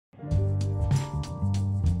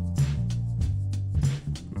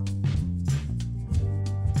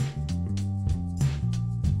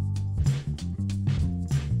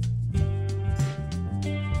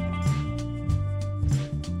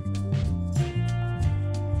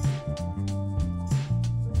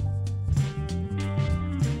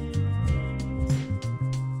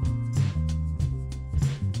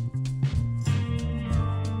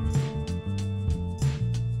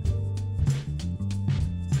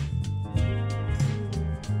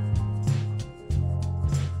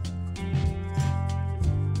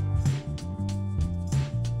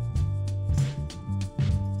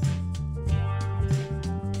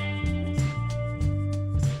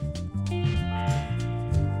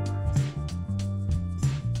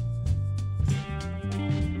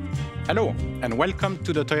Hello, and welcome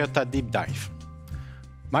to the Toyota Deep Dive.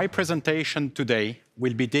 My presentation today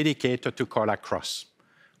will be dedicated to Corolla Cross,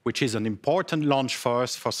 which is an important launch for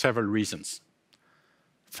us for several reasons.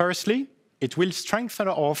 Firstly, it will strengthen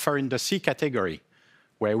our offer in the C category,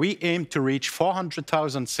 where we aim to reach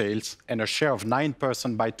 400,000 sales and a share of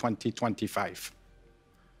 9% by 2025.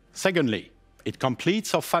 Secondly, it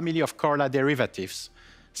completes our family of Corolla derivatives,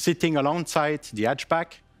 sitting alongside the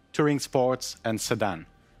hatchback, touring sports, and sedan.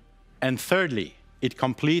 And thirdly, it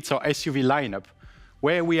completes our SUV lineup,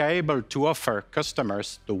 where we are able to offer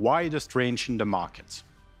customers the widest range in the market.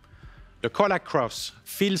 The Corolla Cross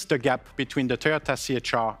fills the gap between the Toyota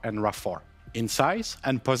CHR and RAV4. In size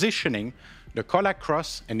and positioning, the Corolla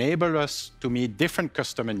Cross enables us to meet different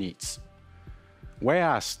customer needs.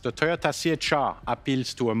 Whereas the Toyota CHR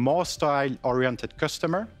appeals to a more style-oriented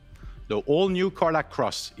customer, the all-new Corolla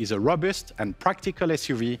Cross is a robust and practical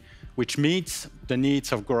SUV which meets the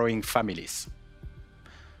needs of growing families.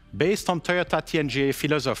 Based on Toyota TNGA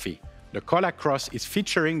philosophy, the Corolla Cross is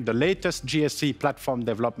featuring the latest GSC platform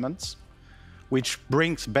developments, which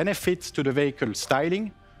brings benefits to the vehicle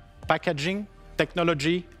styling, packaging,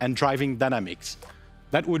 technology, and driving dynamics.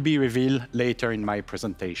 That would be revealed later in my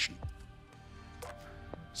presentation.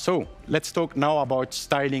 So let's talk now about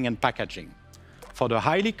styling and packaging. For the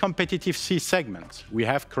highly competitive C segment, we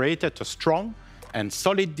have created a strong and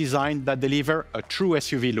solid design that delivers a true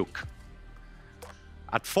SUV look.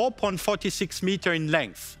 At 4.46 meters in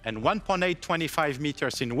length and 1.825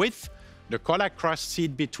 meters in width, the Corolla Cross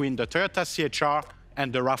sits between the Toyota CHR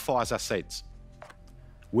and the RAV4, as I said.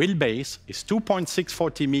 Wheelbase is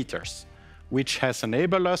 2.640 meters, which has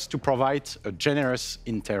enabled us to provide a generous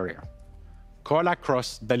interior. Corolla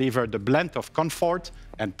Cross delivers the blend of comfort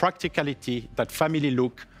and practicality that families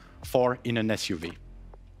look for in an SUV.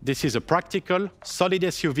 This is a practical, solid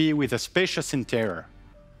SUV with a spacious interior.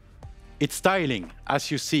 Its styling, as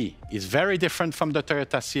you see, is very different from the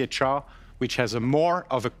Toyota CHR, which has more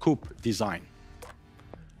of a coupe design.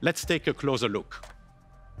 Let's take a closer look.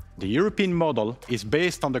 The European model is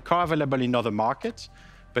based on the car available in other markets,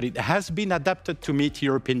 but it has been adapted to meet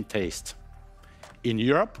European taste. In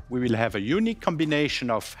Europe, we will have a unique combination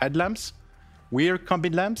of headlamps, rear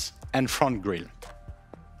combi lamps, and front grille.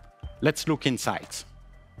 Let's look inside.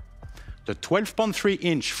 The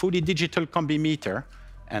 12.3-inch fully digital combi meter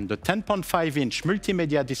and the 10.5-inch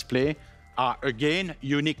multimedia display are again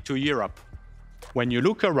unique to Europe. When you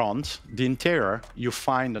look around the interior, you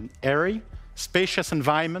find an airy, spacious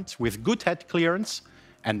environment with good head clearance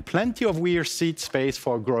and plenty of rear seat space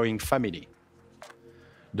for a growing family.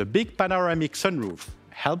 The big panoramic sunroof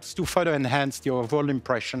helps to further enhance the overall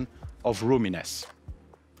impression of roominess.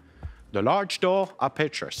 The large door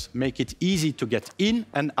apertures make it easy to get in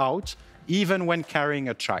and out, even when carrying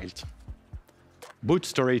a child. Boot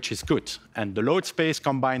storage is good, and the load space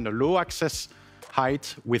combines a low access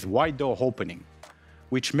height with wide door opening,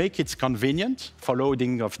 which makes it convenient for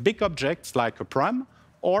loading of big objects like a pram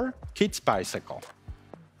or kids' bicycle.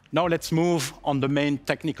 Now let's move on the main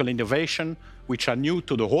technical innovation, which are new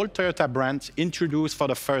to the whole Toyota brand, introduced for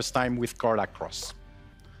the first time with Corolla Cross.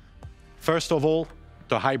 First of all,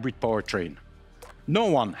 the hybrid powertrain. No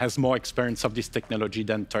one has more experience of this technology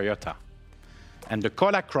than Toyota. And the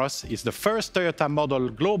Corolla Cross is the first Toyota model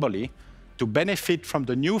globally to benefit from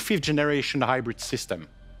the new fifth-generation hybrid system.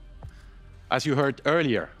 As you heard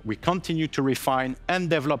earlier, we continue to refine and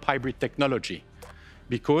develop hybrid technology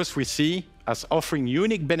because we see as offering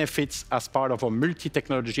unique benefits as part of a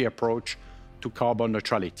multi-technology approach to carbon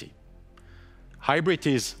neutrality. Hybrid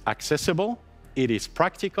is accessible, it is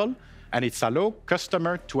practical, and it allows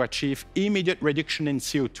customers to achieve immediate reduction in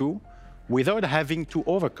CO2 without having to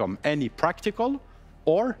overcome any practical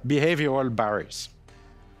or behavioral barriers.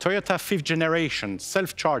 Toyota 5th generation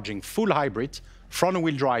self-charging full hybrid,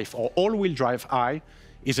 front-wheel drive or all-wheel drive I,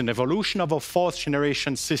 is an evolution of a 4th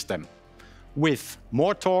generation system with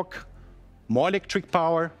more torque, more electric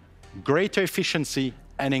power, greater efficiency,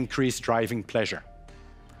 and increased driving pleasure.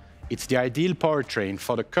 It's the ideal powertrain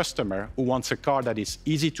for the customer who wants a car that is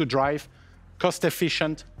easy to drive,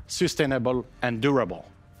 cost-efficient, sustainable, and durable.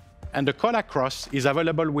 And the Corolla Cross is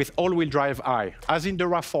available with all-wheel drive I, as in the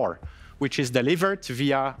RAV4, which is delivered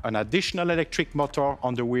via an additional electric motor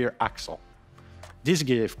on the rear axle. This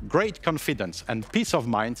gives great confidence and peace of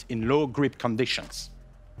mind in low grip conditions.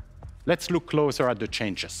 Let's look closer at the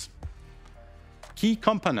changes. Key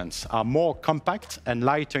components are more compact and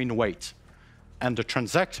lighter in weight, and the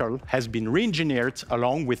transaxle has been re-engineered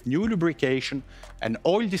along with new lubrication and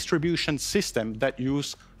oil distribution system that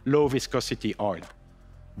use low viscosity oil.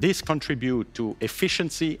 This contributes to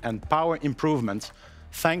efficiency and power improvements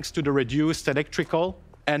thanks to the reduced electrical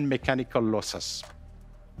and mechanical losses.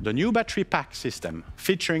 The new battery pack system,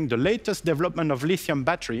 featuring the latest development of lithium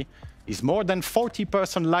battery, is more than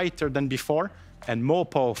 40% lighter than before and more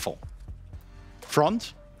powerful.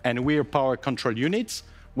 Front and rear power control units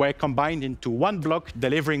were combined into one block,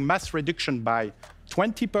 delivering mass reduction by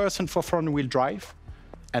 20% for front-wheel drive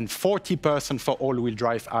and 40% for all-wheel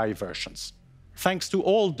drive I versions. Thanks to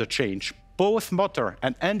all the change, both motor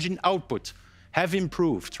and engine output have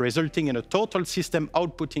improved, resulting in a total system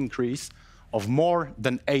output increase of more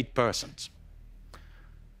than 8%.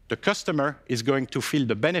 The customer is going to feel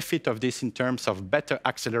the benefit of this in terms of better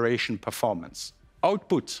acceleration performance.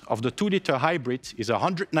 Output of the 2-liter hybrid is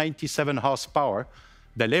 197 horsepower,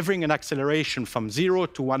 delivering an acceleration from 0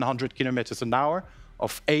 to 100 kilometers an hour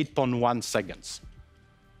of 8.1 seconds.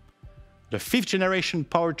 The 5th generation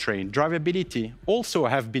powertrain drivability also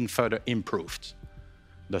have been further improved.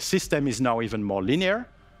 The system is now even more linear,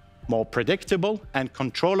 more predictable and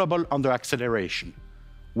controllable under acceleration,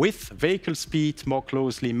 with vehicle speed more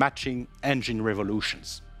closely matching engine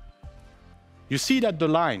revolutions. You see that the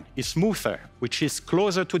line is smoother, which is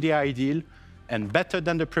closer to the ideal and better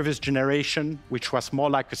than the previous generation, which was more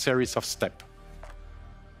like a series of steps.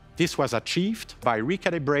 This was achieved by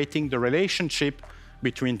recalibrating the relationship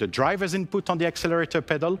between the driver's input on the accelerator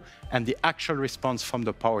pedal and the actual response from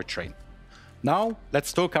the powertrain. Now,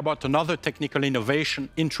 let's talk about another technical innovation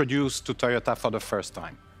introduced to Toyota for the first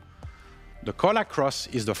time. The Corolla Cross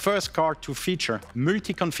is the first car to feature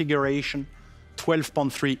multi-configuration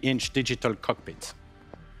 12.3-inch digital cockpit.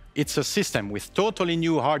 It's a system with totally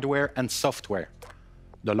new hardware and software,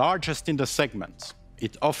 the largest in the segment.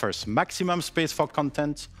 It offers maximum space for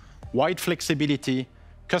content, wide flexibility,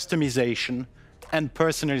 customization, and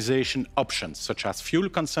personalization options such as fuel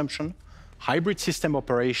consumption, hybrid system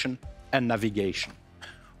operation, and navigation.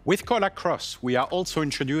 With Corolla Cross, we are also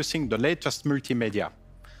introducing the latest multimedia.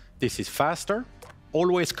 This is faster,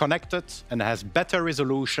 always connected, and has better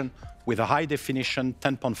resolution with a high-definition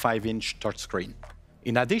 10.5-inch touchscreen.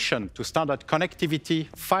 In addition to standard connectivity,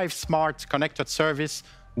 5 smart connected service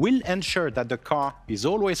will ensure that the car is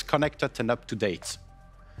always connected and up to date.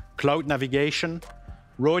 Cloud navigation,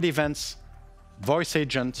 road events, voice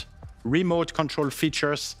agent, remote control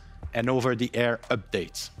features, and over-the-air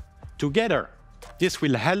updates. Together, this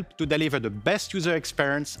will help to deliver the best user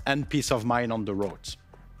experience and peace of mind on the roads.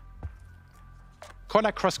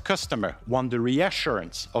 Corolla Cross customers want the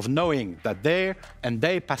reassurance of knowing that they and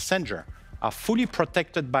their passenger are fully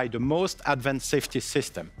protected by the most advanced safety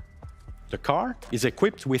system. The car is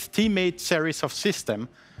equipped with Teammate series of systems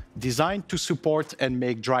designed to support and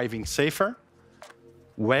make driving safer,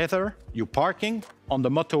 whether you're parking on the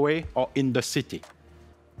motorway or in the city.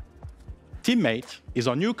 Teammate is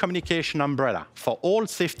our new communication umbrella for all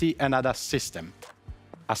safety and ADAS systems.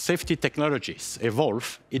 As safety technologies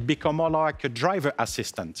evolve, it becomes more like a driver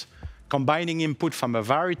assistant, combining input from a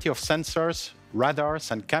variety of sensors,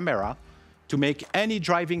 radars, and cameras to make any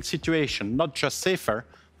driving situation not just safer,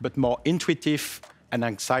 but more intuitive and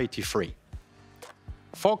anxiety-free.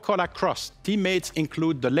 For Corolla Cross, Teammates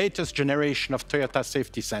include the latest generation of Toyota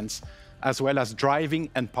Safety Sense, as well as driving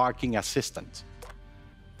and parking assistant.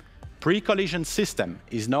 Pre-collision system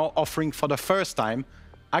is now offering for the first time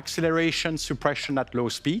acceleration suppression at low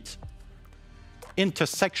speed,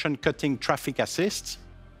 intersection cutting traffic assist,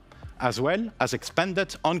 as well as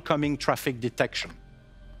expanded oncoming traffic detection.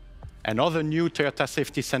 And other new Toyota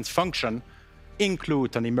Safety Sense functions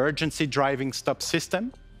include an emergency driving stop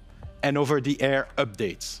system and over-the-air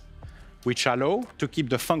updates, which allow to keep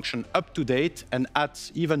the function up to date and add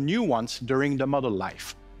even new ones during the model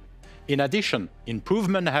life. In addition,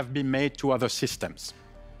 improvements have been made to other systems.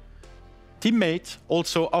 Teammate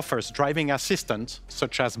also offers driving assistance,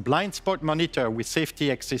 such as blind spot monitor with safety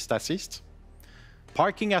exit assist,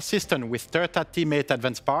 parking assistant with Toyota Teammate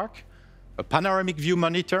Advanced Park, a panoramic view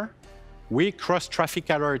monitor, rear cross traffic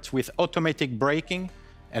alerts with automatic braking,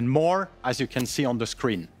 and more, as you can see on the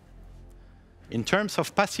screen. In terms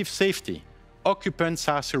of passive safety, occupants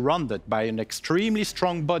are surrounded by an extremely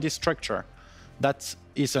strong body structure that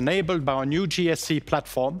is enabled by our new GSC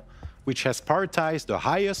platform, which has prioritized the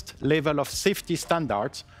highest level of safety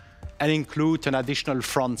standards and includes an additional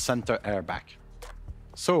front center airbag.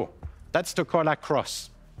 So, that's the Corolla Cross.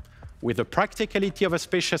 With the practicality of a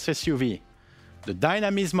spacious SUV, the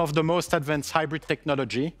dynamism of the most advanced hybrid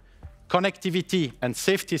technology, connectivity and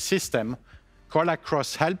safety system, Corolla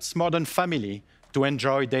Cross helps modern families to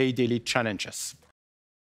enjoy their daily challenges.